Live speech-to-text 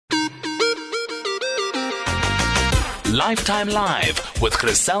Lifetime Live with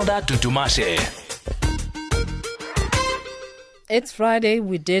Griselda Tutumashe. It's Friday.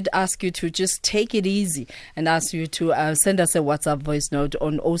 We did ask you to just take it easy and ask you to send us a WhatsApp voice note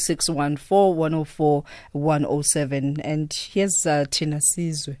on 0614 104 107. And here's Tina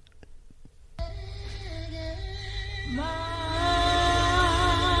Sizwe.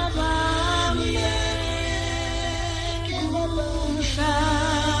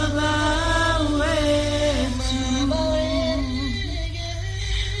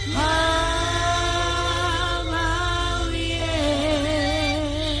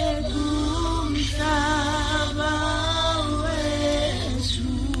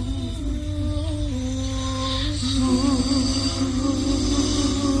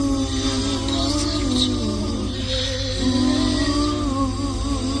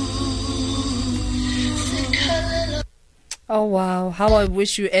 Oh, wow. How I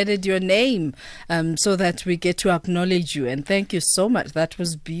wish you added your name so that we get to acknowledge you. And thank you so much. That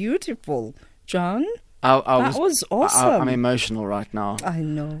was beautiful. John? That was awesome. I'm emotional right now. I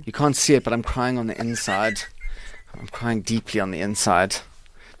know. You can't see it, but I'm crying on the inside. I'm crying deeply on the inside.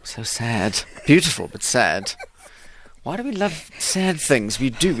 So sad. Beautiful, but sad. Why do we love sad things? We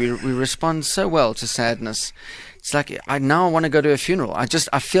do. We respond so well to sadness. It's like I now want to go to a funeral. I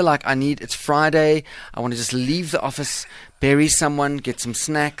feel like it's Friday. I want to just leave the office, bury someone, get some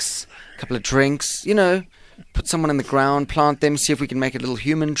snacks, a couple of drinks, put someone in the ground, plant them, see if we can make a little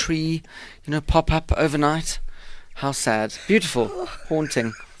human tree, pop up overnight. How sad. Beautiful.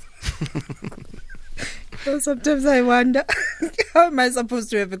 Haunting. So sometimes I wonder, how am I supposed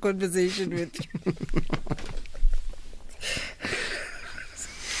to have a conversation with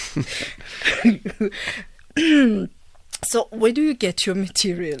you? So where do you get your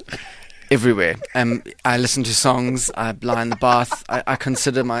material? Everywhere. I listen to songs. I lie in the bath. I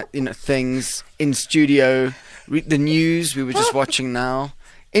consider my things in studio. Read the news. We were just watching now.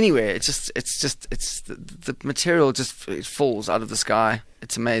 Anywhere. The material it falls out of the sky.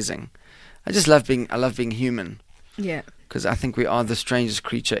 It's amazing. I love being human. Yeah. Because I think we are the strangest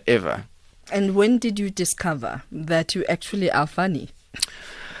creature ever. And when did you discover that you actually are funny?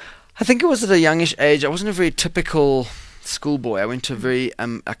 I think it was at a youngish age. I wasn't a very typical schoolboy. I went to a very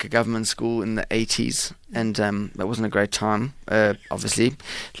like a government school in the 80s, and that wasn't a great time. Obviously,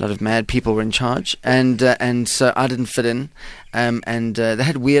 a lot of mad people were in charge, and so I didn't fit in. And they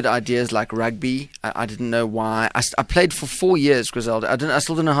had weird ideas like rugby. I didn't know why. I played for 4 years, Griselda. I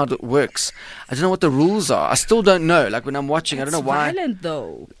still don't know how it works. I don't know what the rules are. I still don't know. Like when I'm watching, I don't know why. It's violent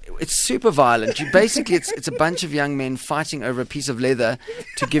though. It's super violent. It's a bunch of young men fighting over a piece of leather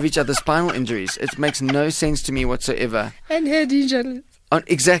to give each other spinal injuries. It makes no sense to me whatsoever. And head injuries.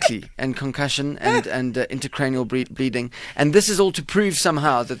 Exactly, and concussion and intracranial bleeding. And this is all to prove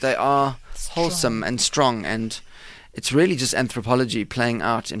somehow that they are wholesome and strong, and it's really just anthropology playing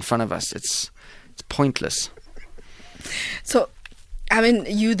out in front of us. It's pointless. So,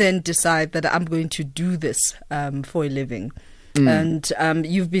 you then decide that I'm going to do this for a living. And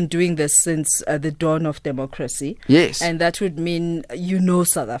you've been doing this since the dawn of democracy. Yes. And that would mean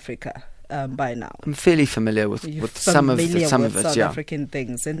South Africa by now. I'm fairly familiar with some of South African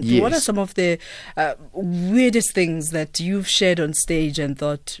things. And yes. What are some of the weirdest things that you've shared on stage and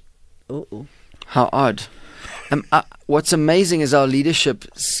thought, how odd. What's amazing is our leadership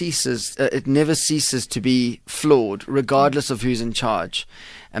it never ceases to be flawed, regardless of who's in charge.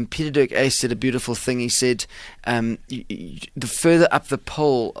 And Peter Dirk Ace said a beautiful thing. He said, the further up the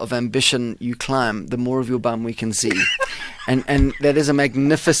pole of ambition you climb, the more of your bum we can see. and that is a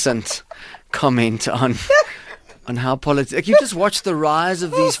magnificent comment on how politics... Like, you just watch the rise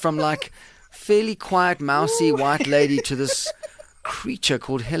of these from like fairly quiet, mousy white lady to this creature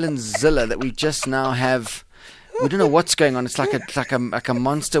called Helen Zille that we just now have... We don't know what's going on. It's like a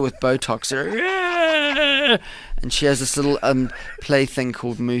monster with Botox. And she has this little plaything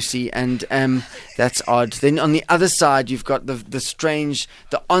called Moosey, and that's odd. Then on the other side, you've got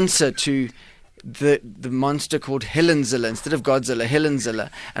the answer to the monster called Helen Zille instead of Godzilla, Helen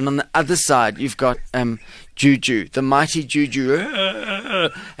Zille. And on the other side, you've got Juju, the mighty Juju.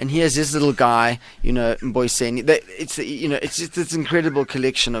 And here's this little guy, Mboiseni. It's just this incredible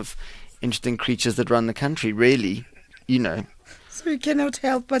collection of interesting creatures that run the country, really, So you cannot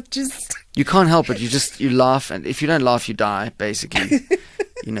help but just... You can't help it. You laugh, and if you don't laugh, you die, basically,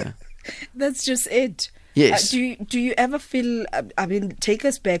 That's just it. Yes. Do you ever feel, take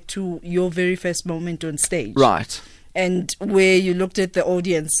us back to your very first moment on stage. Right. And where you looked at the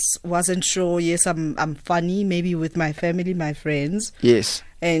audience, wasn't sure, yes, I'm funny, maybe with my family, my friends. Yes.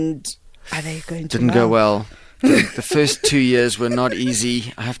 And are they going to Didn't go well. The first 2 years were not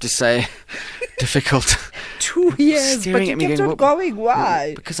easy, I have to say. Difficult. 2 years, but staring you at me kept going, on going.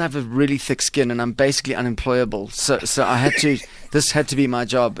 Why? Because I have a really thick skin and I'm basically unemployable. So I had to. This had to be my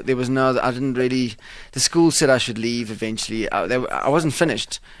job. There was no. I didn't really. The school said I should leave eventually. I wasn't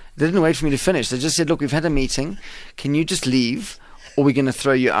finished. They didn't wait for me to finish. They just said, "Look, we've had a meeting. Can you just leave, or we're going to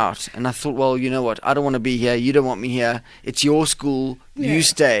throw you out?" And I thought, well, you know what? I don't want to be here. You don't want me here. It's your school. Yeah. You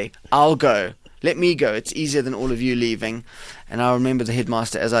stay. I'll go. Let me go. It's easier than all of you leaving. And I remember the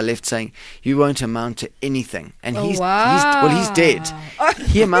headmaster as I left saying, "You won't amount to anything." And he's dead.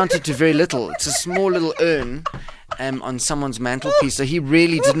 He amounted to very little. It's a small little urn on someone's mantelpiece. So he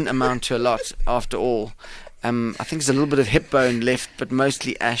really didn't amount to a lot after all. I think there's a little bit of hip bone left, but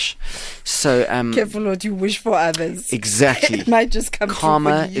mostly ash. So Careful what you wish for others. Exactly. It might just come Karma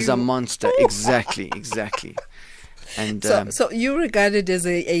true for you. is a monster. Exactly. And So you're regarded as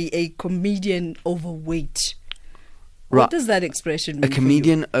a comedian overweight. Right. What does that expression mean? a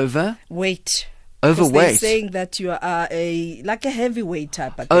comedian Weight. 'Cause overweight. they're saying that you are like a heavyweight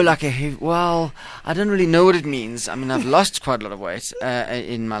type of thing. Oh, like a heavy. Well, I don't really know what it means. I mean, I've lost quite a lot of weight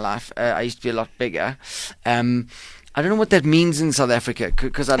in my life. I used to be a lot bigger. I don't know what that means in South Africa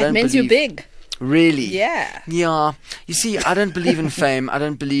because I don't. It means believe, you're big. Really? Yeah. Yeah. You see, I don't believe in fame. I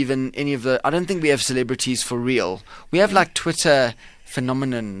don't believe in any of the. I don't think we have celebrities for real. We have like Twitter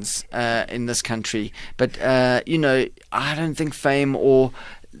phenomenons in this country, but I don't think fame or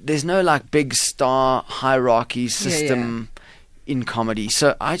there's no like big star hierarchy system in comedy.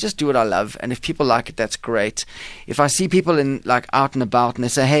 So I just do what I love, and if people like it, that's great. If I see people in like out and about and they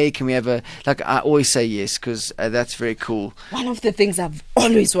say, "Hey, can we have a," like, I always say yes because that's very cool. One of the things I've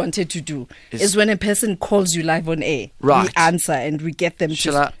always wanted to do is when a person calls you live on air, Right. we answer and we get them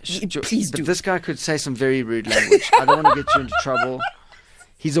please but do. this guy could say some very rude language. I don't want to get you into trouble.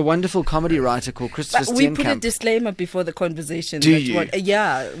 He's a wonderful comedy writer called Christopher But we put a Steenkamp. disclaimer before the conversation. Do that you?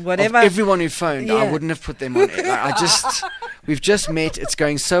 Whatever. Of everyone who phoned, I Yeah. wouldn't have put them on. We've just met. It's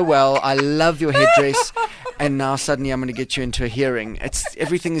going so well. I love your headdress, and now suddenly I'm going to get you into a hearing.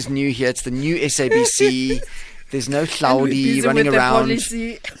 Everything is new here. It's the new SABC. There's no And we're cloudy busy running with the around.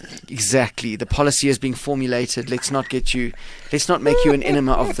 policy. Exactly. The policy is being formulated. Let's not make you an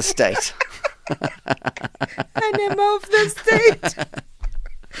enema of the state. Enema of the state.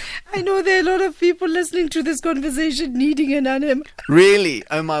 I know there are a lot of people listening to this conversation needing an enema. Really?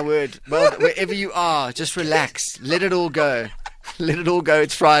 Oh my word. Well, wherever you are, just relax. Let it all go. Let it all go.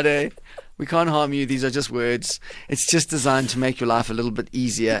 It's Friday. We can't harm you. These are just words. It's just designed to make your life a little bit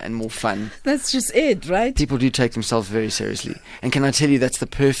easier and more fun. That's just it, right? People do take themselves very seriously. And can I tell you, that's the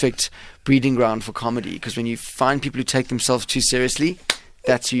perfect breeding ground for comedy. Because when you find people who take themselves too seriously,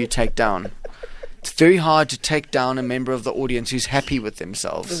 that's who you take down. It's very hard to take down a member of the audience who's happy with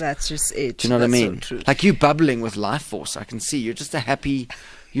themselves. That's just it. Do you know what I That's mean? So true. Like you bubbling with life force. I can see you're just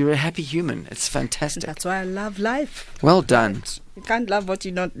you're a happy human. It's fantastic. That's why I love life. Well done. You can't love what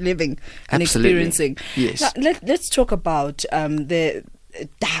you're not living and Absolutely. experiencing. Yes. Now, let's talk about the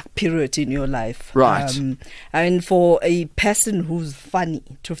dark period in your life. Right. I mean, for a person who's funny,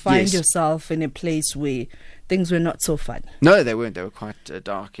 to find Yes. yourself in a place where things were not so fun. No, they weren't. They were quite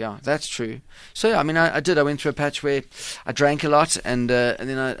dark. Yeah, that's true. So yeah, I mean, I went through a patch where I drank a lot, and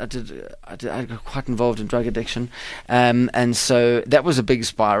then I got quite involved in drug addiction, and so that was a big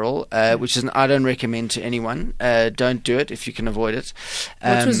spiral, which I don't recommend to anyone. Don't do it if you can avoid it.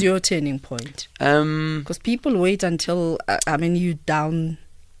 What was your turning point? Because people wait until you down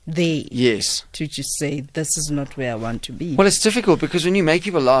there Yes. to just say, this is not where I want to be. Well, it's difficult because when you make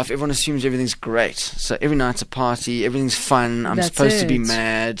people laugh, everyone assumes everything's great. So every night's a party, everything's fun. I'm That's supposed to be it.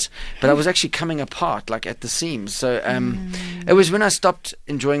 mad, but I was actually coming apart, like at the seams. So it was when I stopped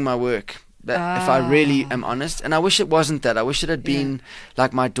enjoying my work. That if I really am honest, and I wish it wasn't that. I wish it had been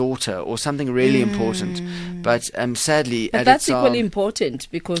like my daughter or something really important. But sadly, But at that's its, equally important,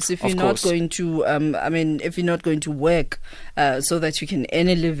 because if Of you're not course. going to, if you're not going to work so that you can earn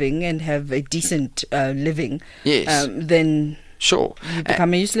a living and have a decent living, Yes. then sure, you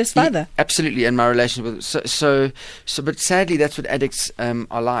become a useless father. Absolutely, and my relationship with so. But sadly, that's what addicts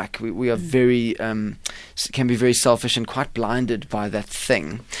are like. We are very can be very selfish and quite blinded by that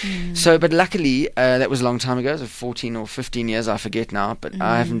thing. So, but luckily, that was a long time ago. So 14 or 15 years, I forget now. But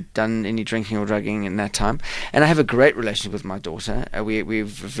I haven't done any drinking or drugging in that time, and I have a great relationship with my daughter. We've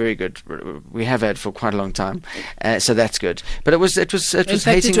very good. We have had for quite a long time, so that's good. But it was In fact,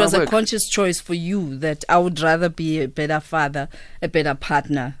 hating it was my a work. conscious choice for you that I would rather be a better father, a better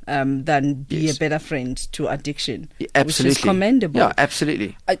partner, than be Yes. a better friend to addiction. Absolutely, Which is commendable. Yeah,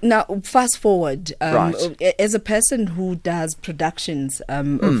 absolutely. Now, fast forward, Right. as a person who does productions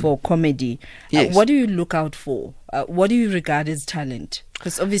for comedy, Yes. what do you look out for? What do you regard as talent?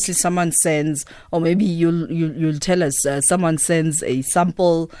 Because obviously someone sends, or maybe you'll tell us, someone sends a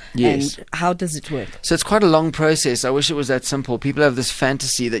sample. Yes. And how does it work? So it's quite a long process. I wish it was that simple. People have this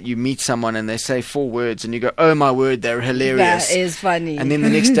fantasy that you meet someone and they say 4 words and you go, oh my word, they're hilarious. That is funny. And then the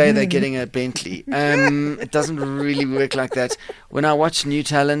next day they're getting a Bentley. It doesn't really work like that. When I watch new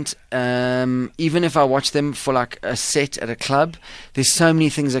talent, even if I watch them for like a set at a club, there's so many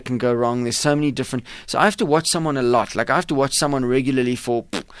things that can go wrong. There's so many different. So I have to watch someone a lot. Like I have to watch someone regularly for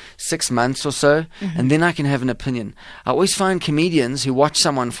 6 months or so, and then I can have an opinion. I always find comedians who watch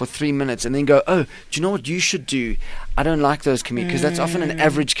someone for 3 minutes and then go, oh, do you know what you should do? I don't like those comedians, because that's often an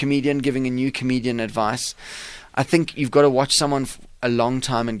average comedian giving a new comedian advice. I think you've got to watch someone a long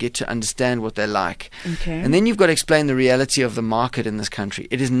time and get to understand what they're like. Okay. And then you've got to explain the reality of the market in this country.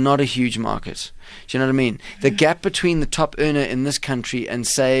 It is not a huge market. Do you know what I mean? The gap between the top earner in this country and,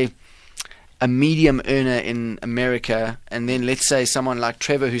 say, a medium earner in America, and then let's say someone like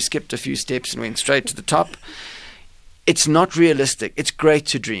Trevor who skipped a few steps and went straight to the top, it's not realistic. It's great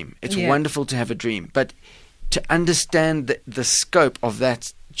to dream. It's wonderful to have a dream. But to understand the scope of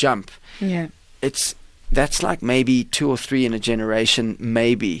that jump, that's like maybe 2 or 3 in a generation,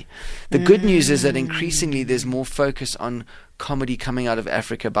 maybe. The good news is that increasingly there's more focus on comedy coming out of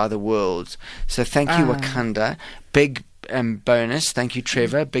Africa by the world. So thank you, Wakanda. Big bonus. Thank you,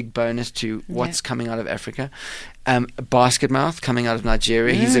 Trevor. Big bonus to what's coming out of Africa. Basketmouth coming out of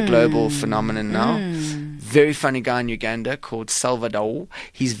Nigeria. He's a global phenomenon now. Very funny guy in Uganda called Salvador.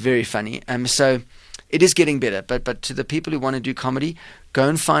 He's very funny. So it is getting better. But to the people who want to do comedy, go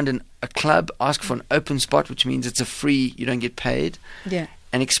and find a club, ask for an open spot, which means it's a free, you don't get paid. Yeah.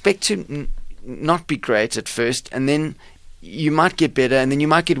 And expect to not be great at first, and then you might get better, and then you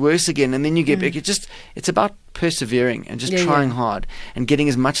might get worse again, and then you get better. It's about persevering and just trying hard and getting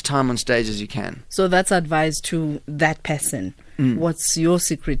as much time on stage as you can. So that's advice to that person. What's your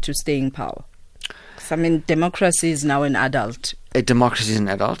secret to staying in power? 'Cause, I mean, democracy is now an adult. A democracy is an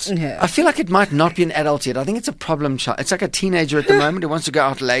adult. Yeah. I feel like it might not be an adult yet. I think it's a problem child. It's like a teenager at the moment who wants to go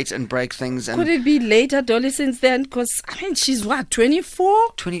out late and break things. And could it be late adolescence then? Because, I mean, she's what, 24?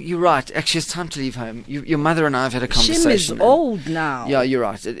 20. You're right. Actually, it's time to leave home. Your mother and I have had a Shim conversation. is old now. Yeah, you're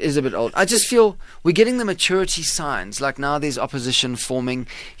right. It is a bit old. I just feel we're getting the maturity signs. Like now there's opposition forming.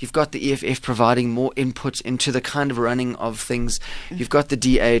 You've got the EFF providing more input into the kind of running of things. You've got the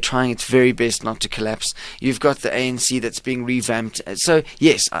DA trying its very best not to collapse. You've got the ANC that's being revamped. So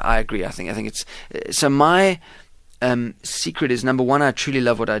yes, I agree. I think it's so. My secret is, number one, I truly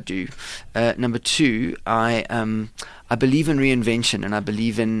love what I do. Number two, I believe in reinvention, and I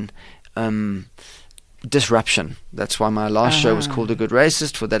believe in disruption. That's why my last show was called A Good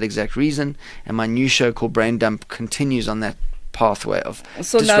Racist, for that exact reason, and my new show called Brain Dump continues on that pathway of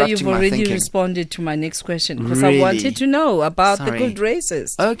so disrupting now you've my already thinking. responded to my next question, because Really? I wanted to know about Sorry. the good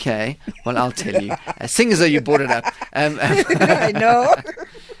racist. Okay, well, I'll tell you. Sing as though you brought it up. I know.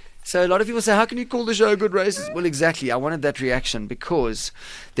 So a lot of people say, how can you call the show Good Racist? Well, exactly. I wanted that reaction because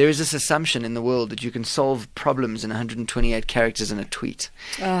there is this assumption in the world that you can solve problems in 128 characters in a tweet.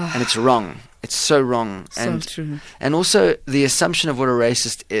 And it's wrong. It's so wrong. So true. And also the assumption of what a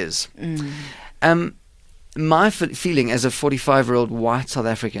racist is. My feeling as a 45-year-old white South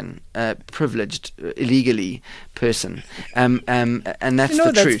African, privileged, illegally person, and that's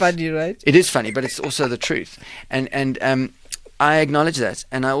the that's truth. funny, right? It is funny, but it's also the truth. And I acknowledge that,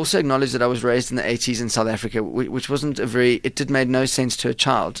 and I also acknowledge that I was raised in the 80s in South Africa, which wasn't it made no sense to a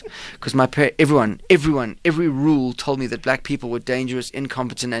child, because every rule told me that black people were dangerous,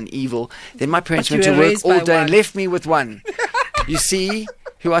 incompetent, and evil. Then my parents But went you to were work raised all by day and one. left me with one. You see,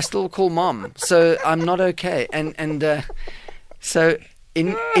 who I still call mom. So I'm not okay, so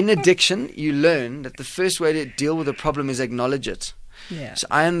in addiction, you learn that the first way to deal with a problem is acknowledge it. Yeah. So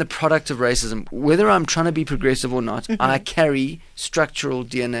I am the product of racism. Whether I'm trying to be progressive or not, I carry structural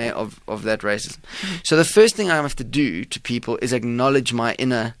DNA of that racism. So the first thing I have to do to people is acknowledge my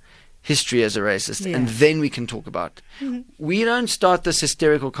inner history as a racist, and then we can talk about it. We don't start this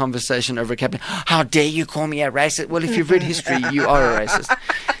hysterical conversation over a cabinet. How dare you call me a racist? Well, if you've read history, you are a racist.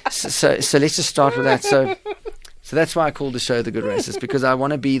 So let's just start with that. So that's why I call the show The Good Racist, because I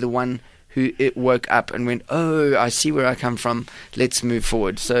want to be the one who it woke up and went, oh, I see where I come from. Let's move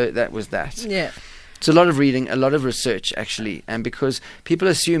forward. So that was that. Yeah. It's a lot of reading, a lot of research, actually. And because people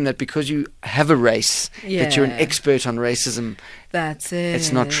assume that because you have a race, that you're an expert on racism. That's it.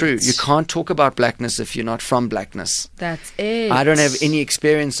 It's not true. You can't talk about blackness if you're not from blackness. That's it. I don't have any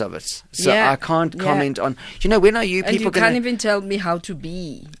experience of it. So I can't comment on, when are you and people you going can't even tell me how to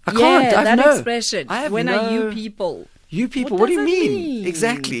be. I can't. I that know. expression. I have when no- are you people? You people, What what do you does that mean? mean?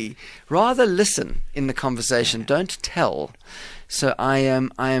 Exactly. Rather listen in the conversation. Don't tell. So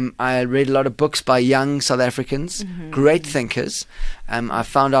I read a lot of books by young South Africans, great thinkers. I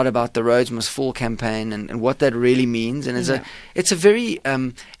found out about the Rhodes Must Fall campaign and what that really means. And it's a very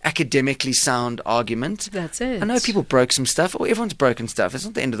academically sound argument. That's it. I know people broke some stuff. Well, everyone's broken stuff. It's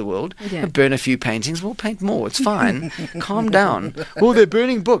not the end of the world. Yeah. Burn a few paintings. We'll paint more. It's fine. Calm down. Well, they're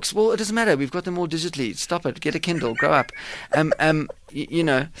burning books. Well, it doesn't matter. We've got them all digitally. Stop it. Get a Kindle. Grow up. You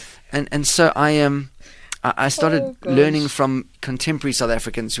know, and so I started learning from contemporary South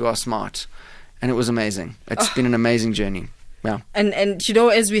Africans who are smart, and it was amazing. It's been an amazing journey. Yeah. And you know,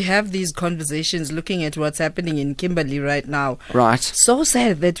 as we have these conversations, looking at what's happening in Kimberley right now, right? So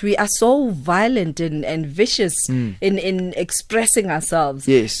sad that we are so violent and vicious in expressing ourselves.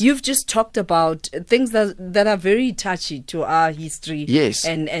 Yes. You've just talked about things that are very touchy to our history. Yes.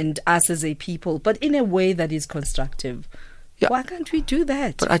 And us as a people, but in a way that is constructive. Yeah. Why can't we do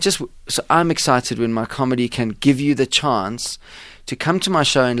that? But so I'm excited when my comedy can give you the chance to come to my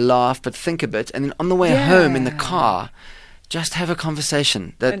show and laugh, but think a bit, and then on the way home in the car, just have a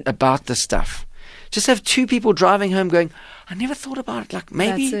conversation about this stuff. Just have two people driving home going, I never thought about it. Like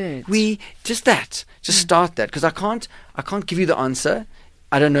maybe we just start that, because I can't give you the answer.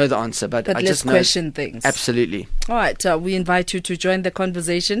 I don't know the answer, but I let's just know question things. Absolutely. All right. We invite you to join the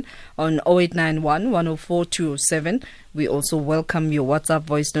conversation on 0891 104 207. We also welcome your WhatsApp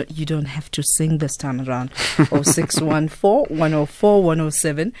voice note. You don't have to sing this time around. 0614 104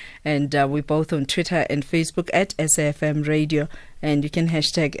 107. And we're both on Twitter and Facebook at SAFM Radio. And you can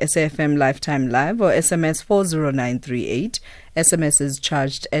hashtag SAFM Lifetime Live or SMS 40938. SMS is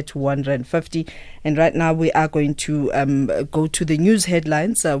charged at 150. And right now we are going to go to the news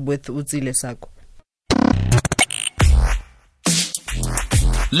headlines with Uzile Sako.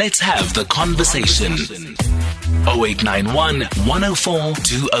 Let's have the conversation. 0891 104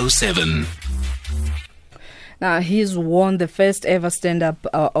 207. Now, he's won the first ever Stand-Up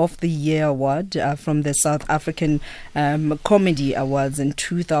of the Year award from the South African Comedy Awards in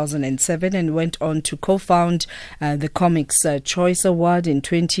 2007, and went on to co-found the Comics Choice Award in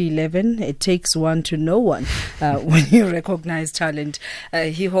 2011. It takes one to know one when you recognize talent.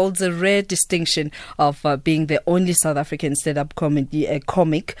 He holds a rare distinction of being the only South African stand-up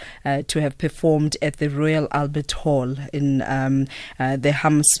comic to have performed at the Royal Albert Hall in the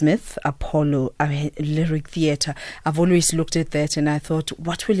Hammersmith Apollo Lyric Theatre. I've always looked at that and I thought,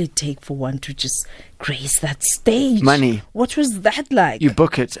 what will it take for one to just grace that stage? Money. What was that like? You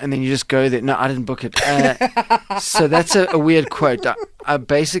book it and then you just go there. No, I didn't book it. So that's a weird quote.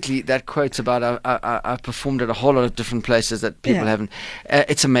 Basically, that quote's about I've performed at a whole lot of different places that people haven't.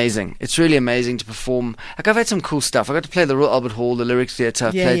 It's amazing. It's really amazing to perform. Like, I've had some cool stuff. I got to play the Royal Albert Hall, the Lyric Theatre.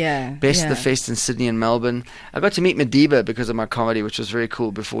 I played Best of the Fest in Sydney and Melbourne. I got to meet Madiba because of my comedy, which was very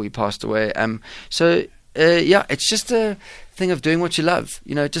cool before he passed away. It's just a thing of doing what you love,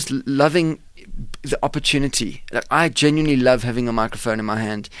 just loving the opportunity. Like, I genuinely love having a microphone in my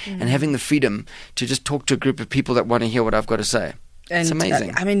hand and having the freedom to just talk to a group of people that want to hear what I've got to say. And, it's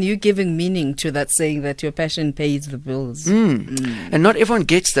amazing. You're giving meaning to that saying that your passion pays the bills. And not everyone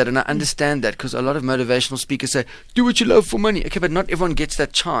gets that, and I understand that, because a lot of motivational speakers say, do what you love for money. Okay, but not everyone gets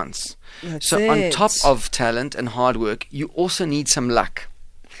that chance. On top of talent and hard work, you also need some luck.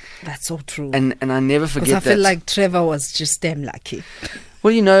 That's so true. And I never forget that. Because I feel like Trevor was just damn lucky.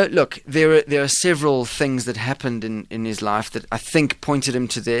 Well, look, there are several things that happened in his life that I think pointed him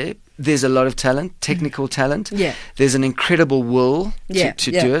to there. There's a lot of talent, technical talent. Yeah. There's an incredible will to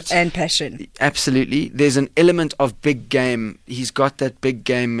do it. And passion. Absolutely. There's an element of big game. He's got that big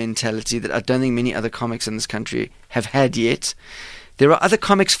game mentality that I don't think many other comics in this country have had yet. There are other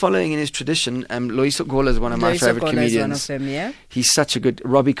comics following in his tradition. Loyiso Gola is one of my favorite comedians. Is one of them, yeah. He's such a good...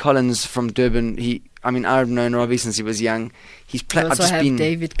 Robbie Collins from Durban. I've known Robbie since he was young. He's played. Also have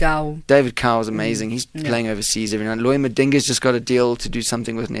David Cow. David Cow is amazing. He's playing overseas every night. Loy Madinga's just got a deal to do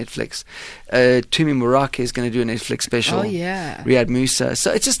something with Netflix. Tumi Muraka is going to do a Netflix special. Oh yeah. Riyad Musa.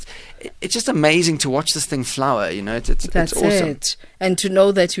 So it's just amazing to watch this thing flower. It's awesome. It. And to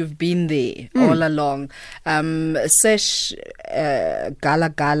know that you've been there all along. Sesh Gala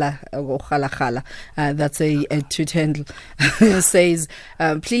Gala or Gala Gala. That's a Twitter handle. Says,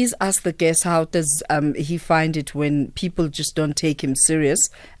 please ask the guest how does he find it when people just don't take him serious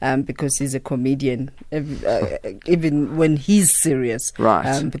because he's a comedian, even when he's serious.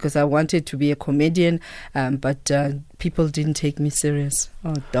 Right. Because I wanted to be a comedian, but people didn't take me serious.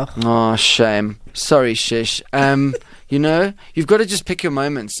 Oh, dog. Oh, shame. Sorry, Shish. You know, you've got to just pick your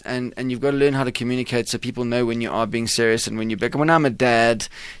moments, and you've got to learn how to communicate so people know when you are being serious and when you're big. When I'm a dad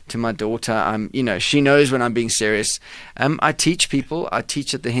to my daughter, she knows when I'm being serious. I teach people. I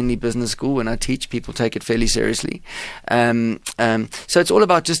teach at the Henley Business School, and I teach people take it fairly seriously. So it's all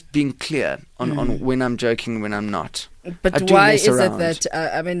about just being clear on when I'm joking, when I'm not. But why is it that,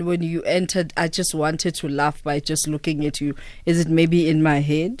 when you entered, I just wanted to laugh by just looking at you? Is it maybe in my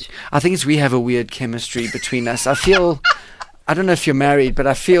head? I think we have a weird chemistry between us. I feel, I don't know if you're married, but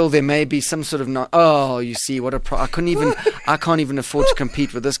I feel there may be some sort of you see, what a I can't even afford to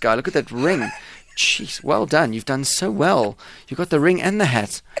compete with this guy. Look at that ring. Jeez, well done. You've done so well. You got the ring and the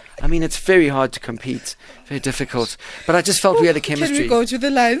hat. I mean, it's very hard to compete. Very difficult. But I just felt we had a chemistry. Can we go to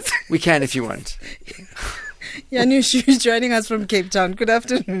the lines? We can if you want. Yanush is joining us from Cape Town. Good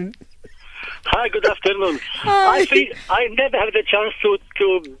afternoon. Hi, good afternoon. Hi. I never had the chance to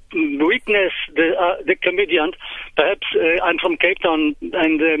witness the comedian. Perhaps I'm from Cape Town,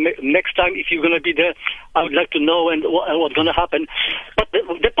 and next time, if you're going to be there, I would like to know what's going to happen. But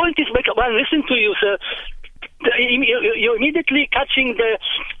the point is, when I listen to you, sir, you're immediately catching the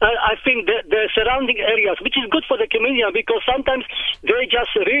surrounding areas, which is good for the comedian, because sometimes they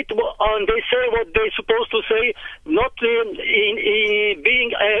just read and they say what they're supposed to say, not in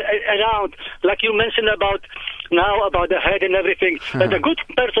being around, like you mentioned about the head and everything. And a good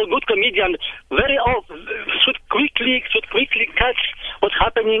person, good comedian, very often should quickly catch what's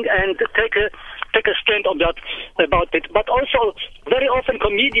happening and take a stand on that about it. But also, very often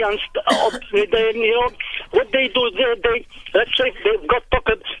comedians, what they do, they let's say they've got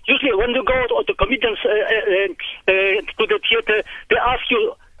pocket. Usually, when you go to comedians to the theater, they ask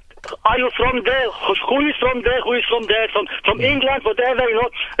you, are you from there? Who is from there? Who is from there? From England, whatever,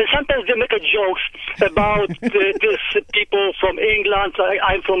 And sometimes they make a jokes about these people from England.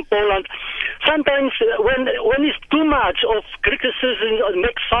 I'm from Poland. Sometimes when it's too much of criticism or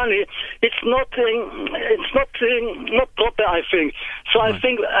make funny, it's not proper, I think. So I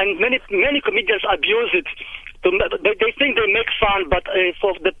think, and many comedians abuse it. They think they make fun, but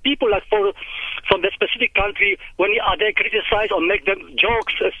for the people from the specific country, when they criticize or make them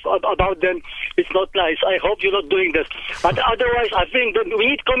jokes about them, it's not nice. I hope you're not doing this. But otherwise, I think that we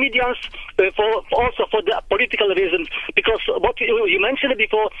need comedians also for the political reasons, because what you mentioned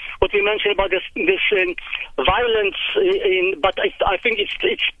before, what we mentioned about this violence, but I think it's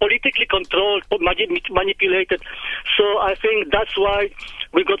politically controlled, manipulated. So I think that's why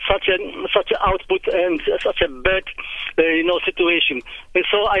we got such an output and such a bad situation. And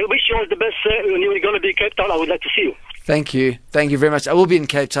so I wish you all the best, sir. When you're going to be in Cape Town, I would like to see you. Thank you very much. I will be in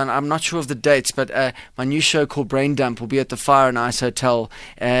Cape Town. I'm not sure of the dates, but my new show called Brain Dump will be at the Fire and Ice Hotel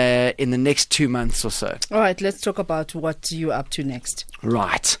in the next 2 months or so. All right, let's talk about what you're up to next.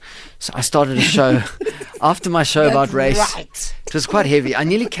 Right. So I started a show after my show about race. Right. It was quite heavy. I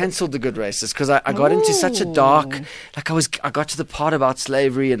nearly cancelled The Good Races because I got into such a dark, I got to the part about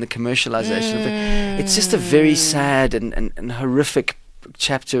slavery and the commercialization of it. It's just a very sad and horrific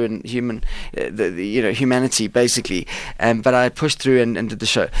chapter in humanity, basically. But I pushed through and did the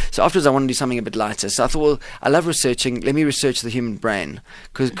show. So afterwards, I wanted to do something a bit lighter. So I thought, well, I love researching. Let me research the human brain,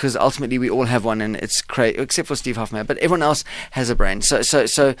 because ultimately we all have one, and it's crazy, except for Steve Hoffman. But everyone else has a brain. So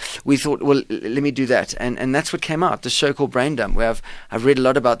we thought, well, let me do that, and that's what came out. The show called Brain Dump, where I've read a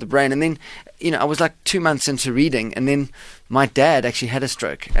lot about the brain, and then I was like 2 months into reading, and then my dad actually had a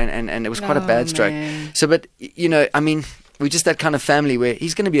stroke, and it was quite a bad stroke. So, but we're just that kind of family where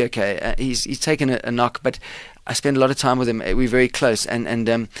he's going to be okay. He's taken a knock, but I spend a lot of time with him. We're very close, and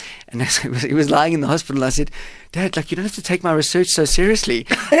as he was lying in the hospital, I said, "Dad, you don't have to take my research so seriously.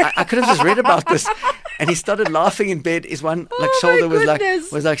 I could have just read about this." And he started laughing in bed. His one shoulder was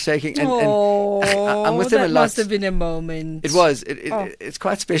like shaking. And I'm with him a lot. That must have been a moment. It was. It's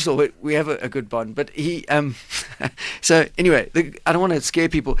quite special. We have a good bond. But he. So anyway, I don't want to scare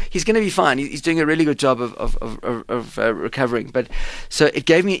people. He's going to be fine. He's doing a really good job of recovering. But so it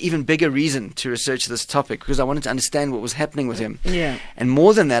gave me an even bigger reason to research this topic, because I wanted to understand what was happening with him. Yeah. And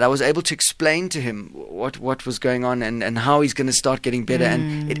more than that, I was able to explain to him what was going on and how he's going to start getting better.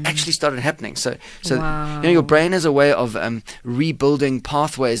 And it actually started happening. So. Wow. Your brain has a way of rebuilding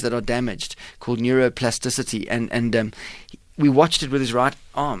pathways that are damaged, called neuroplasticity, and we watched it with his right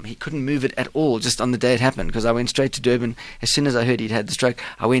arm. He couldn't move it at all just on the day it happened, because I went straight to Durban. As soon as I heard he'd had the stroke,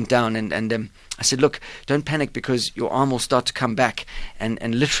 I went down and I said, look, don't panic, because your arm will start to come back. And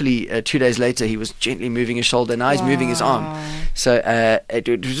literally 2 days later, he was gently moving his shoulder, now he's moving his arm. So it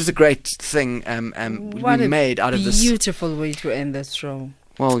was just a great thing we made out of this. Beautiful way to end this show.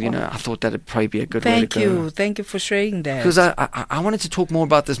 Well, I thought that'd probably be a good way to Thank go. you. Thank you for sharing that. Because I wanted to talk more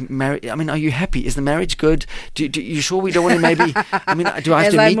about this marriage. I mean, are you happy? Is the marriage good? You sure we don't want to maybe? I mean, do I have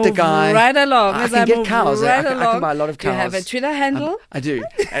As to I meet the move guy? right along. I as can I get move cows. Right I along. can buy a lot of Do you cows. have a Twitter handle? I do.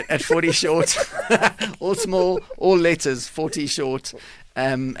 At 40 short, all small, all letters, 40 short.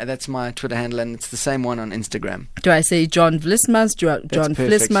 And that's my Twitter handle, and it's the same one on Instagram. Do I say John Vlismas, John perfect.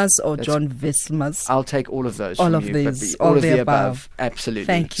 Vlismas, or That's- John Vlismas? I'll take all of those. All from of you, these, but all all of the the above. Absolutely.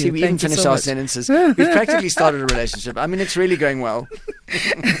 Thank you. See, we Thank even you finished so our much. sentences. We've practically started a relationship. I mean, it's really going well.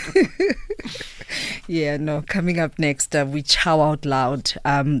 Yeah, no. Coming up next, we chow out loud.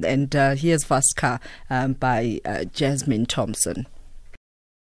 And here's Fast Car by Jasmine Thompson.